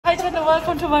Hi Chen,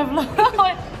 welcome to my vlog.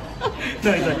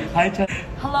 Hi Chen.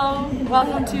 Hello,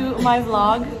 welcome to my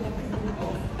vlog.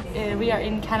 We are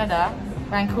in Canada,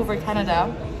 Vancouver,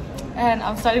 Canada, and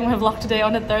I'm starting my vlog today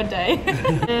on the third day.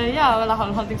 Yeah, well,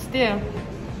 I'm holding still.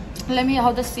 Let me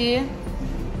hold the see.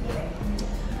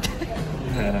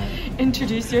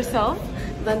 Introduce yourself.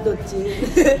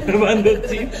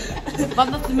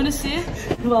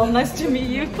 Well, nice to meet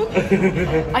you.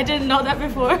 I didn't know that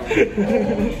before.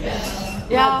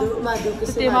 Yeah,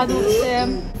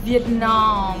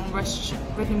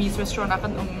 Vietnamese restaurant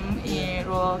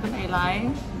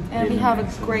and we have a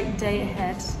great day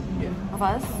ahead of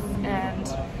us, and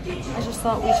I just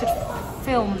thought we should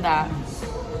film that.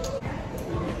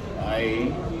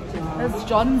 That's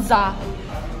John Za.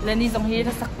 Lenny dòng here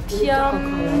là sắc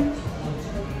thiam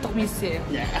tục mi xe.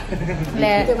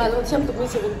 Lẹ. Cái mà nó thiam tục mi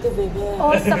xe vẫn tươi về.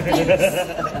 Oh, sắc thiam.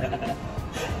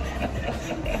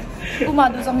 Uma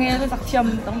du dòng here là sắc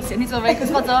thiam tục mi xe. Ni cho vậy cứ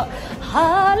sao cho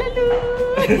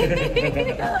Hallelujah.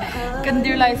 Cần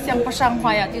điều lại xem phát sang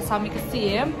hoa thì sao mi cái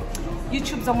xe.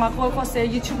 YouTube dòng là có xe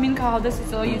YouTube min khao đó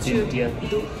là YouTube.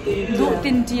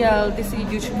 DuhTinTial this is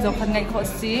YouTube dòng phần ngày có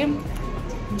xe.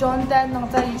 John Dan nang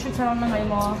tại YouTube channel nang ay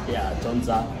mo. Yeah, John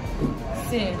Za.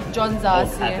 Si, John Za All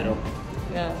si. capital.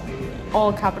 Yeah.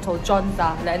 All capital John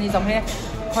Za.และนี่จงให้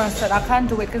concert akan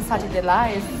do weekend Saturday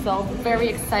live. So very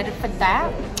excited for that.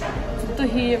 To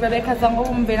hear Rebecca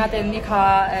jong benatin ni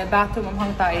ka bathroom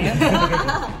hang tai.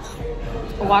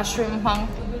 Washroom hang.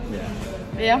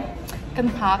 Yeah. Kan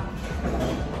park.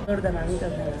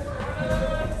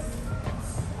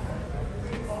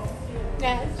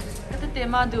 Yeah.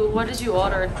 Tema do, what did you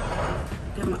order?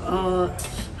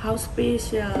 House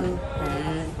special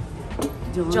and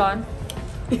John.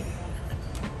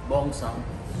 Bong Sa.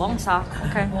 Bong Sa,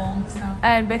 okay. Bong Sa.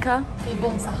 And Becca?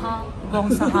 Bong Sa Hang.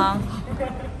 Bong Sa Hang.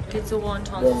 It's a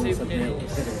wonton soup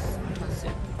noodles. Wonton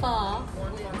soup.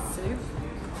 Wonton soup.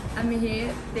 And me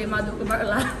here, tema do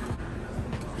kumarla.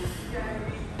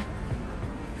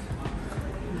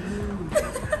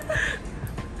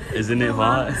 Isn't it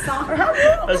hot?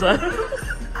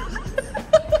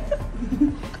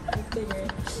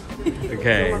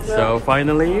 Okay, so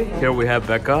finally here we have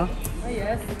Becca. Oh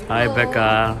yes. Hi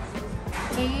Becca.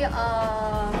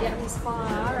 Vietnamese pho,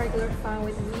 regular pho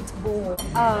with meatball.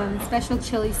 Special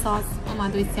chili sauce.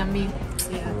 Amado is yummy.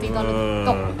 Yeah, think on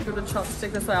the For the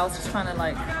chopstick, that's why I was just trying to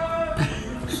like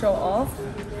show off.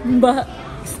 But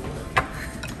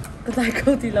because I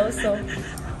go below, so.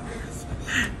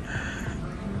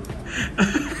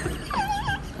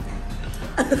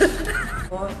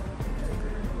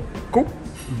 Cool.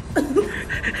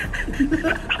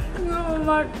 Oh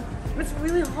my, it's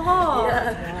really hot.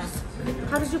 Yeah.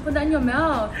 How did you put that in your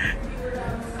mouth?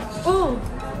 Oh.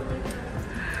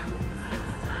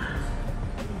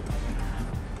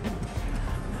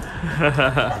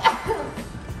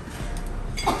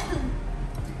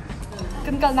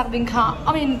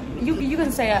 I mean, you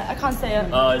can say it. I can't say it.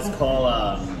 It's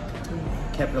called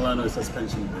Capilano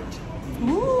suspension bridge.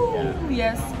 Ooh,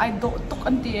 yeah. Yes, I don't talk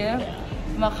until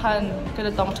makan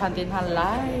kada tong chantin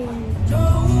halai.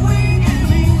 John.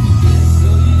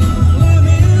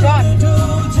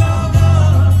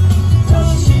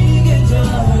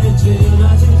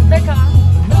 Becca.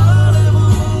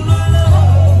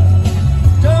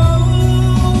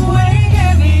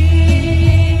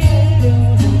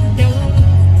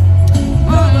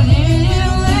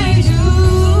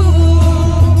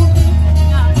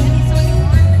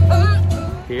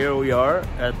 Here we are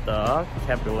at the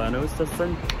Capilano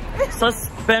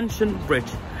suspension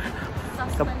bridge.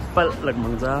 Kapal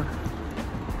lagmangza.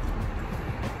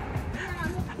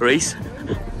 Race.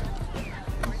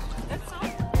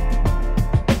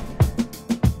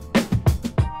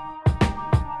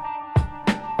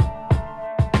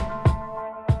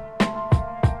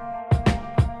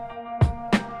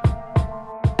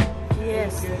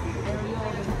 Yes.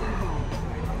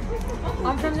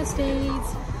 I'm from the States.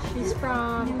 She's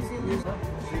from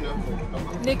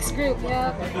mixed group,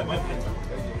 yeah.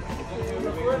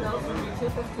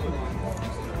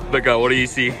 Becca, what do you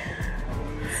see?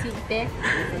 Sitte.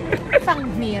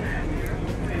 Fang mir.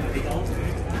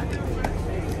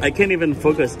 I can't even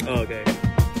focus. Oh, okay.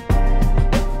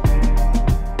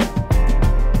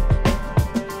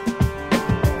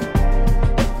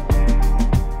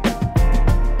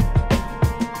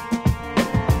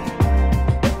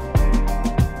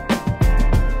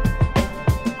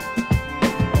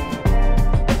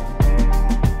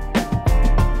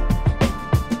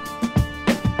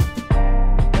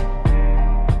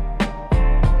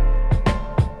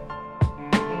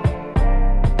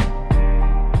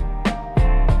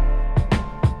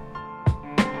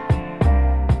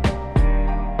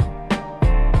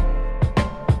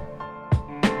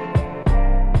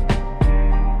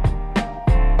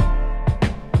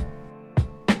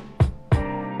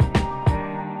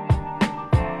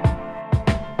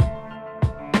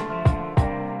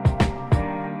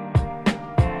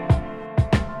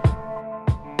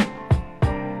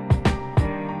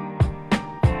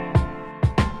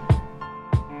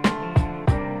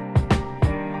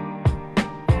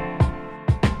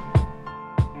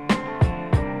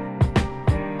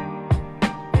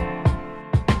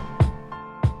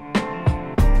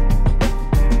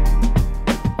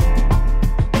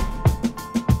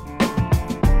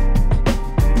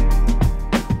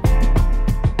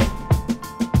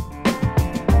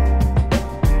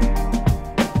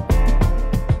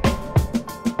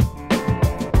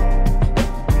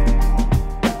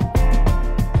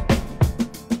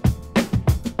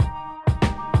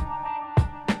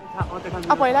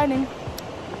 quay lại nín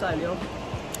Tài liệu.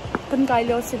 cần cái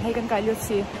liều xí hay cần cái liều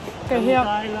xí cái here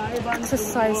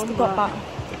exercise cái bọt bạ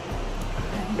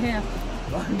here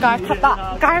cái khát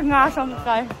tạ cái ngã xong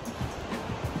cái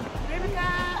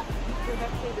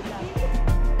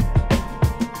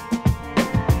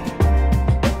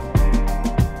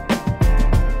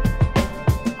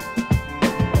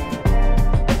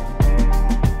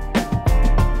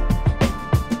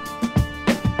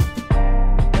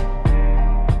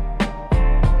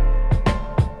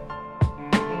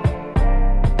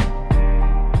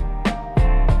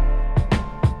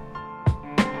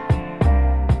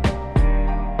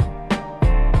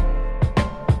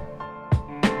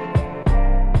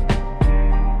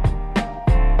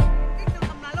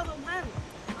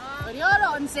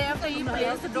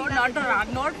do not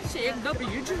run, not shake the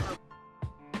bridge.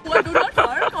 Or do not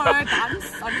work or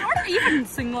dance or not even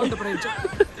sing on the bridge.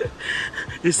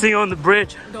 You sing on the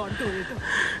bridge. Don't do it.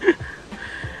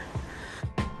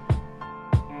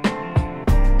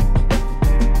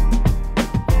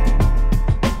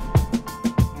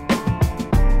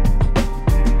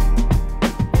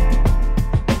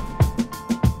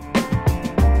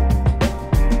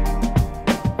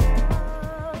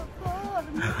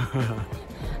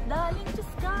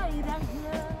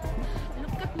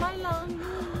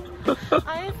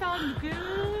 I found good.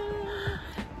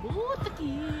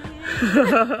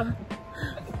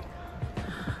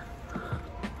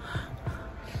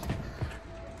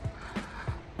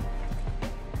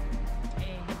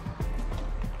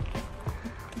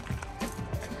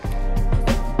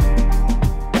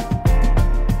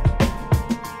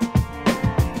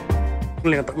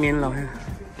 Liền tắc miên nào ha.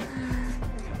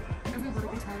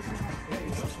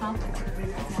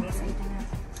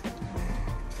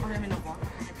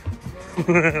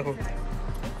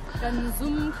 Cần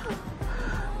zoom.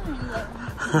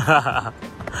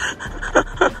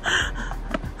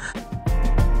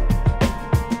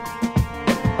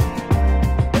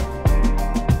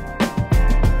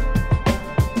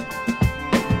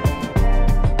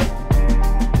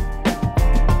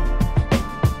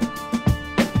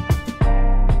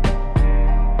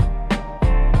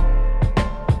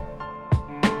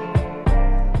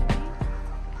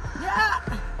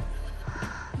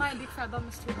 My big fat bum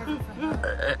is too heavy for him.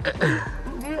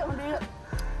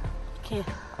 Okay.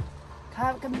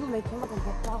 Kan du lấy cũng là còn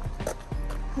gấp to.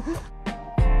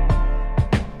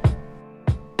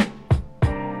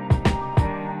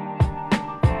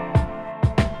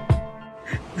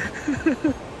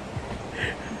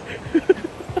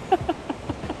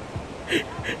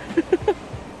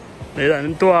 Đấy là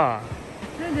đến tua.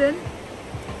 Đến.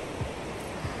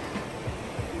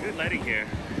 Good lighting here.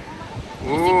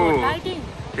 Good lighting.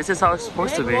 This is how it's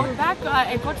supposed to be. Walk back.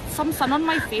 I got some sun on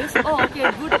my face. Oh,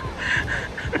 okay, good.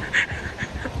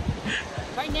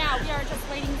 Right now, we are just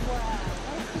waiting for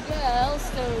the girls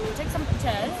to take some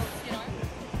pictures. You know.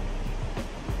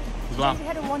 Wow. We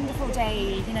had a wonderful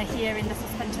day, you know, here in the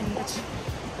suspension, which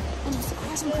was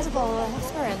quite incredible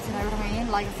experience. You know what I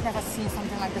mean? Like I've never seen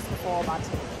something like this before, but.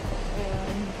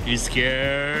 You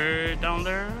scared down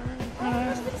there? I'm a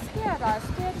little bit scared. I'm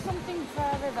scared of something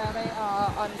very, very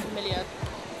unfamiliar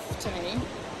to me.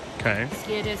 Okay.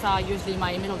 Scared is usually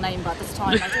my middle name, but this time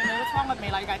I don't know what's wrong with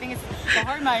me. Like I think it's the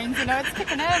hormones, you know, it's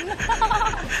kicking in.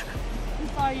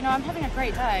 So you know, I'm having a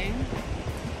great day.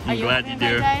 I'm glad you do.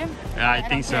 Yeah, I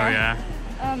think so. Yeah.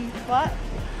 What?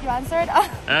 You answered?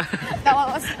 That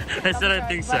one was. I said I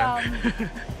think so.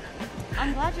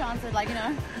 I'm glad you answered. Like you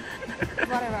know,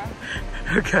 whatever.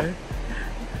 Okay.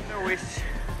 Wish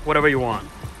whatever you want,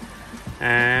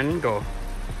 and go.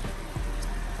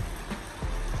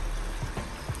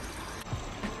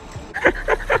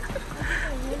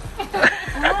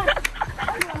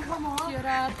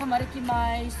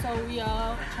 So we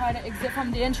are trying to exit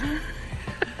from the entry.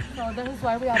 So this is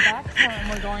why we are back, and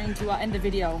we're going to end the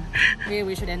video. Maybe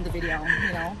we should end the video,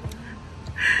 you know.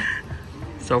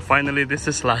 So finally, this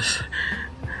is last.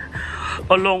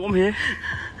 Along here.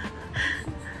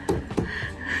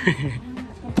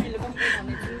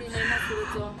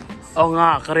 Oh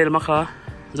nga, karel maka.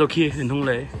 Zoki, hinong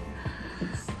lay.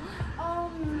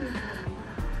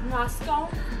 Ngaskaw.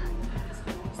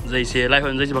 Dây xe lại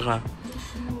hơn dây gì baka?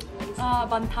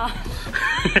 Banta.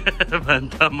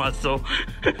 Banta maso.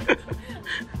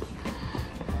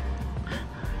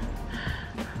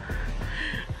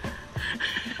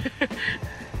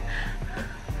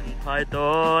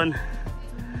 Python.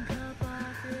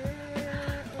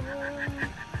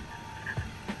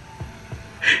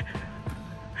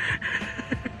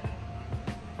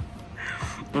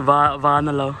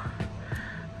 Vanalo.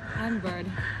 I'm a bird.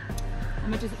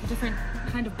 I'm a different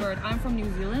kind of bird. I'm from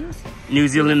New Zealand. New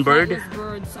Zealand bird? Flightless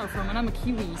birds are from, and I'm a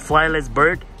Kiwi. Flyless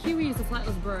bird? Kiwi is a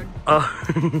flightless bird. Oh.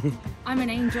 I'm an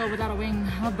angel without a wing.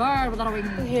 A bird without a wing.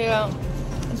 Here,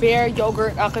 bear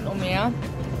yogurt akan umia.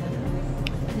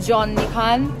 John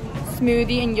nikan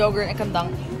smoothie and yogurt and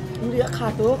kandang. Uli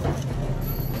akato.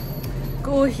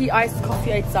 Guhi iced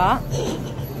coffee aitsa.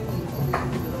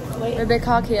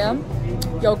 Rebecca Kim,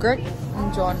 yogurt,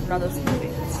 and John another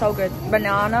smoothie. So good.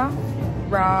 Banana,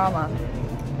 rama.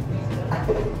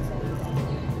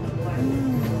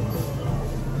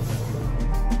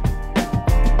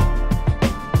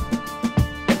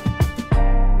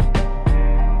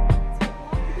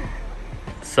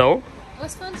 So? It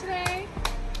was fun today.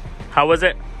 How was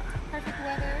it? Perfect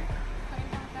weather.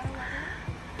 Couldn't have better weather.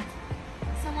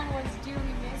 Someone was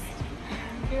dearly missed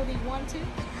and dearly wanted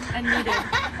and needed.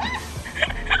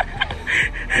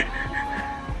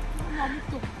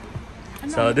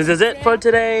 So this is it for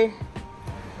today.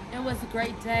 It was a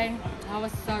great day. I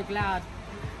was so glad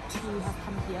to have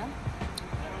come here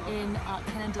in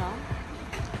Canada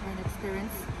and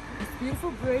experience this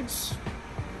beautiful bridge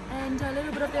and a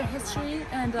little bit of their history,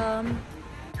 and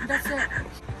that's it.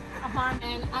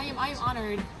 And I am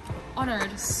honored.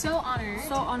 Honored. So honored.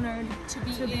 So honored to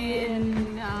be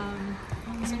in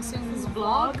Sing Sing's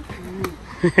vlog.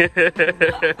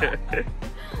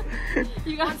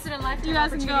 You guys once in a lifetime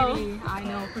opportunity. I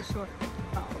know for sure.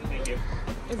 Thank you.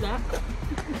 Is that?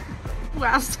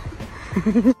 Last.